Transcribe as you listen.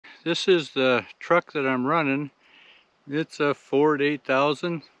this is the truck that I'm running. It's a Ford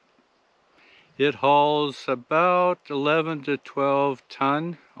 8000. It hauls about 11 to 12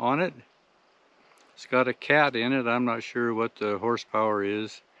 ton on it. It's got a cat in it. I'm not sure what the horsepower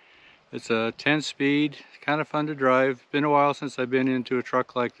is. It's a 10-speed, kind of fun to drive. Been a while since I've been into a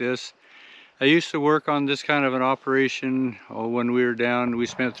truck like this. I used to work on this kind of an operation when we were down. We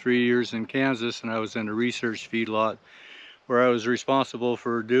spent 3 years in Kansas, and I was in a research feedlot where I was responsible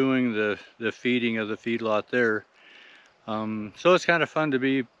for doing the feeding of the feedlot there. So it's kind of fun to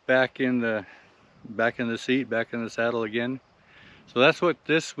be back in the seat, back in the saddle again. So that's what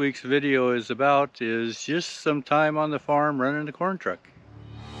this week's video is about, is just some time on the farm running the corn truck.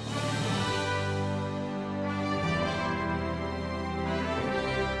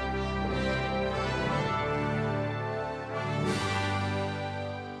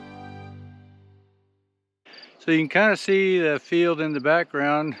 So you can kind of see the field in the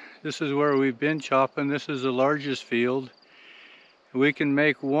background. This is where we've been chopping. This is the largest field. We can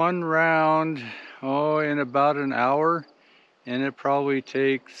make one round, in about an hour, and it probably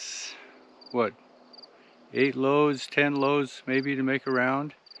takes, what, 8 loads, 10 loads maybe to make a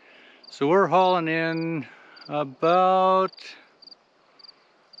round. So we're hauling in about,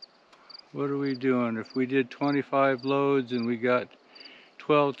 what are we doing? If we did 25 loads and we got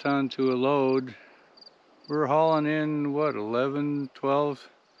 12 ton to a load, we're hauling in, what,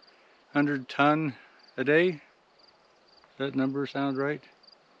 1,200 ton a day? Does that number sound right?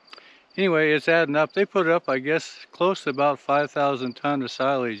 Anyway, it's adding up. They put up, I guess, close to about 5,000 ton of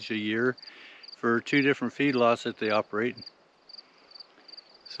silage a year for 2 different feedlots that they operate.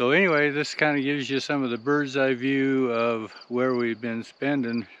 So anyway, this kind of gives you some of the bird's eye view of where we've been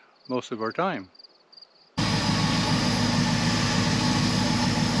spending most of our time.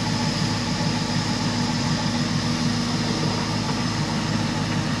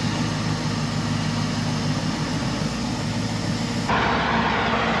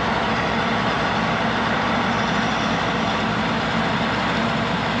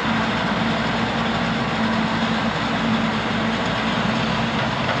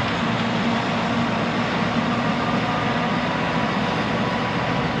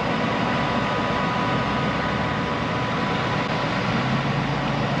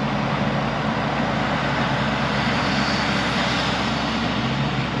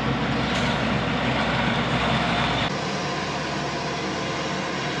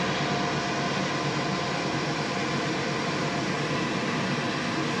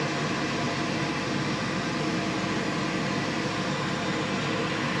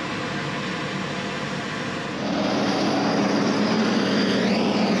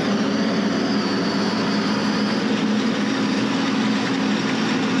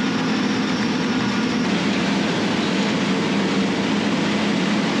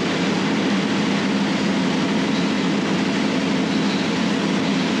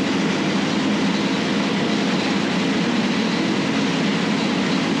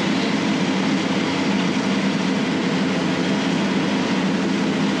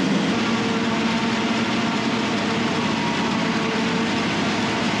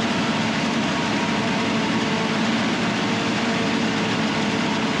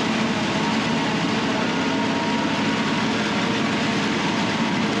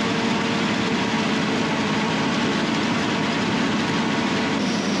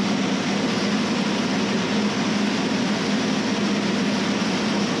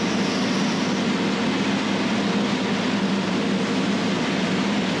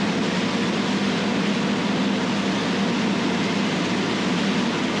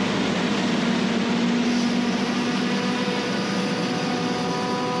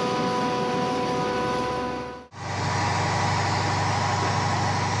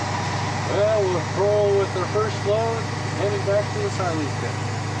 Roll with our first load, heading back to the silage pit.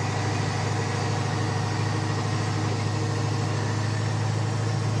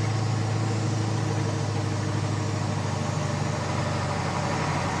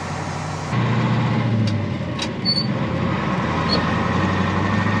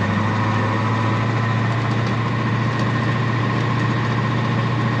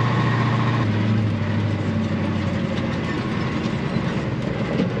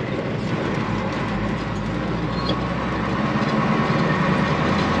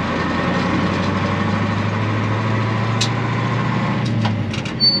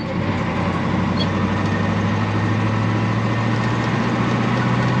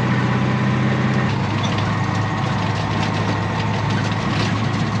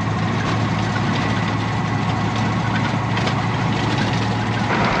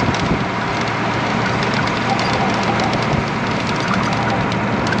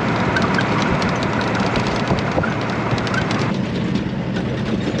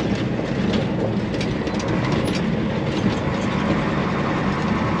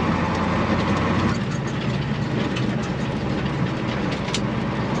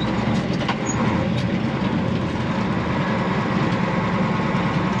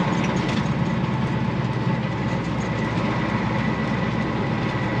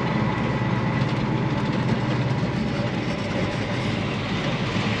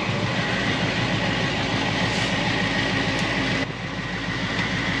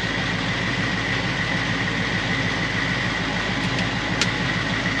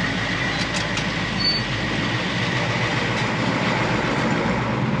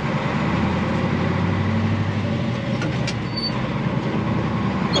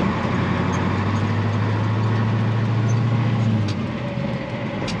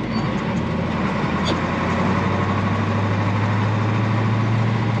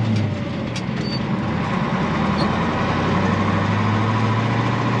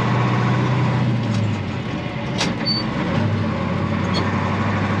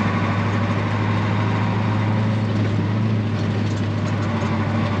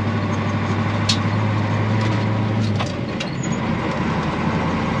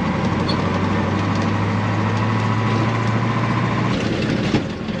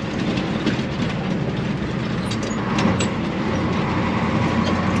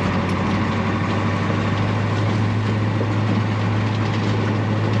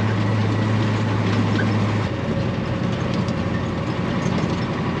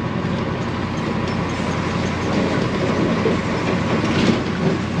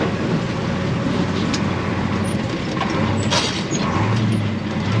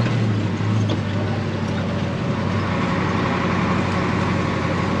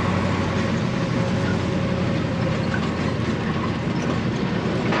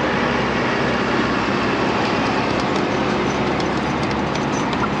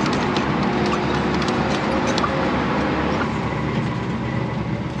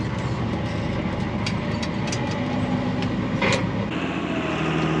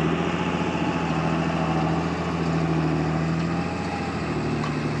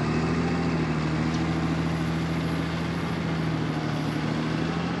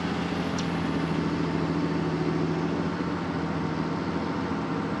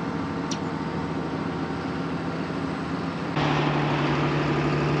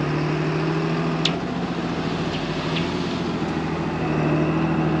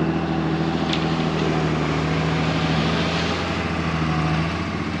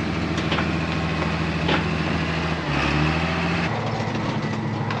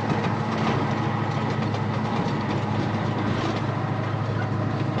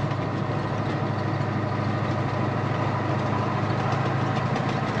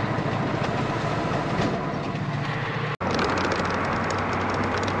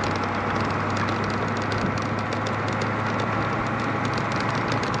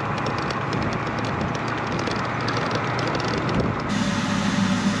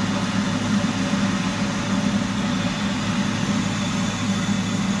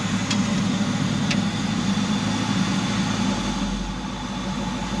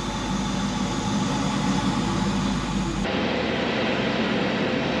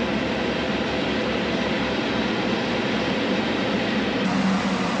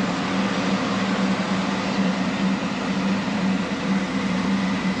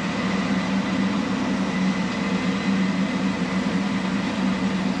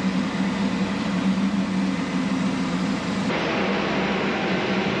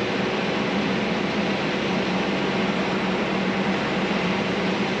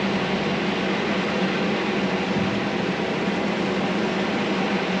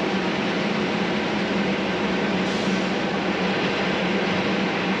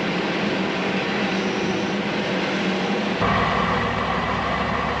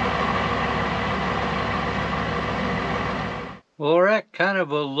 got kind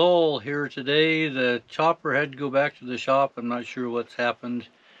of a lull here today. The chopper had to go back to the shop. I'm not sure what's happened,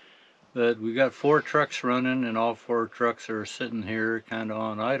 but we got 4 trucks running, and all 4 trucks are sitting here kind of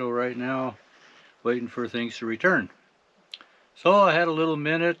on idle right now, waiting for things to return. So I had a little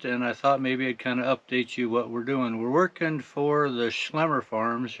minute, and I thought maybe I'd kind of update you what we're doing. We're working for the Schlemmer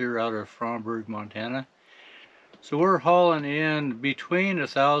Farms here out of Fromberg, Montana. So we're hauling in between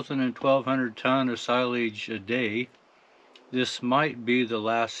 1,000 and 1,200 ton of silage a day. This might be the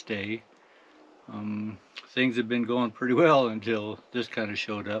last day. Things have been going pretty well until this kind of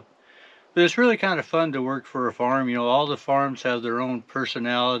showed up. But it's really kind of fun to work for a farm. You know, all the farms have their own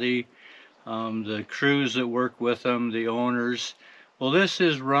personality. The crews that work with them, the owners. Well, this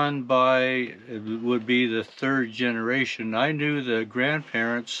is run by, it would be the 3rd generation. I knew the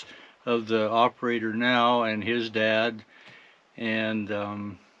grandparents of the operator now and his dad,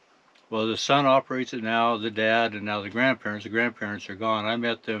 and well, the son operates it now, the dad, and now the grandparents. The grandparents are gone. I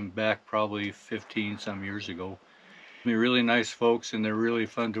met them back probably 15 some years ago. They're really nice folks, and they're really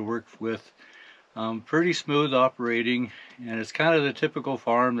fun to work with. Pretty smooth operating, and it's kind of the typical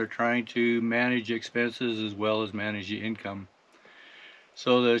farm. They're trying to manage expenses as well as manage the income.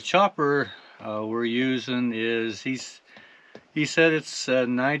 So the chopper we're using is, he said it's a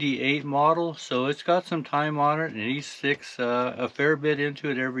 98 model, so it's got some time on it, and he sticks a fair bit into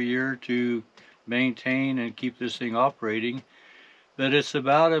it every year to maintain and keep this thing operating. But it's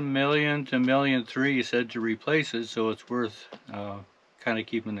about $1 million to $1.3 million, he said, to replace it, so it's worth kind of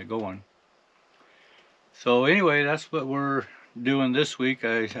keeping it going. So anyway, that's what we're doing this week.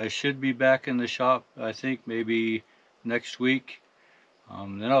 I should be back in the shop, I think, maybe next week.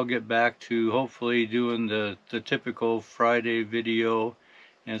 Then I'll get back to hopefully doing the typical Friday video,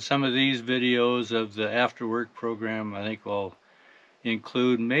 and some of these videos of the after work program I think I'll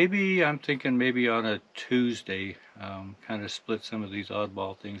include, maybe, I'm thinking maybe on a Tuesday, kind of split some of these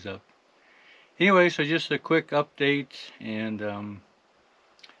oddball things up. Anyway, so just a quick update, and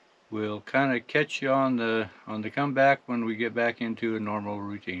we'll kind of catch you on the comeback when we get back into a normal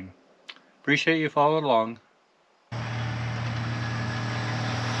routine. Appreciate you following along.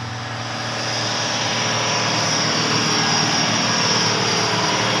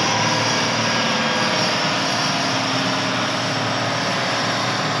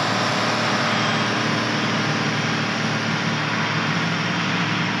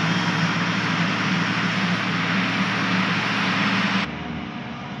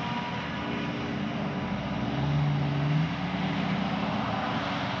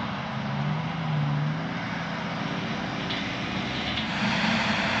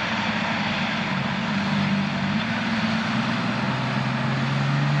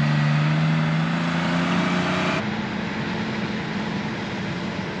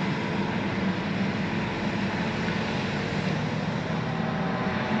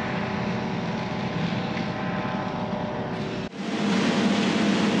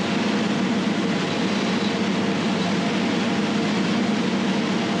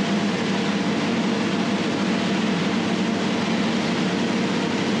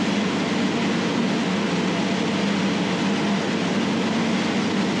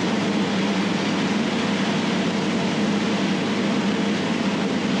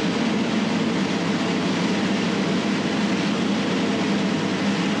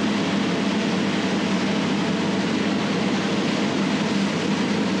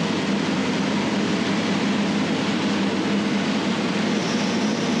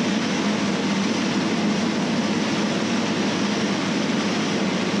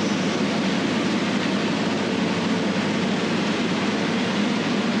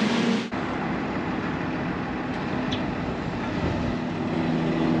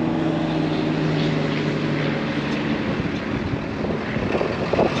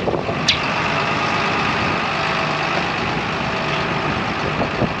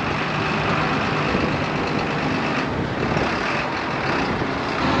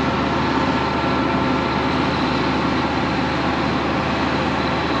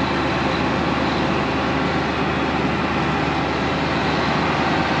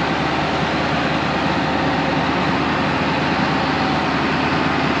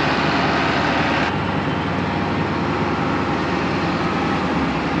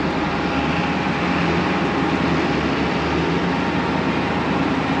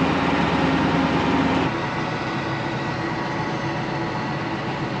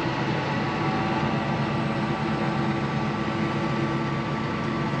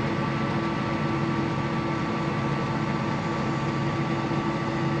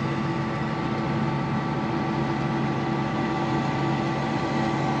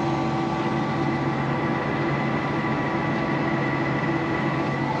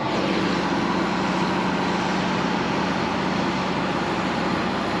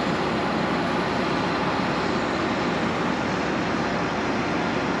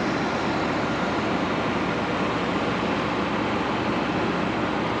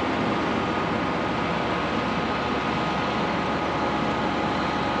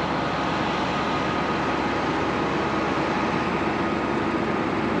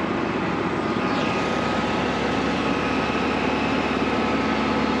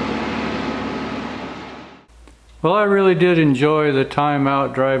 Well, I really did enjoy the time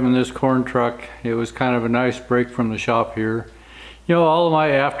out driving this corn truck. It was kind of a nice break from the shop here. You know, all of my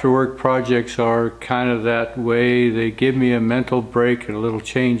after-work projects are kind of that way. They give me a mental break and a little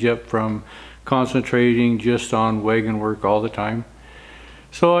change up from concentrating just on wagon work all the time.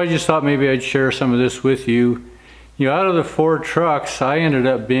 So I just thought maybe I'd share some of this with you. You know, out of the 4 trucks, I ended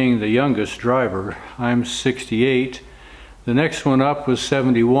up being the youngest driver. I'm 68. The next one up was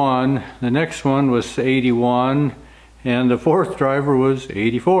 71. The next one was 81. And the 4th driver was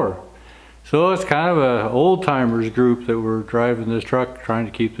 84. So it's kind of a old-timers group that were driving this truck, trying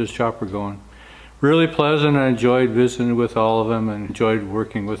to keep this chopper going. Really pleasant. I enjoyed visiting with all of them and enjoyed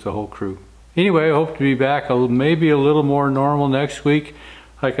working with the whole crew. Anyway, I hope to be back maybe a little more normal next week.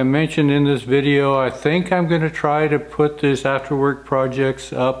 Like I mentioned in this video, I think I'm going to try to put this after work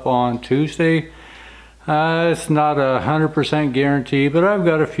projects up on Tuesday. It's not 100% guarantee, but I've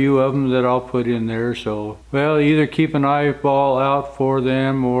got a few of them that I'll put in there. So, well, either keep an eyeball out for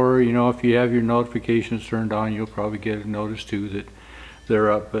them, or, you know, if you have your notifications turned on, you'll probably get a notice too that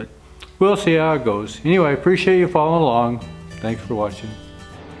they're up. But we'll see how it goes. Anyway, I appreciate you following along. Thanks for watching.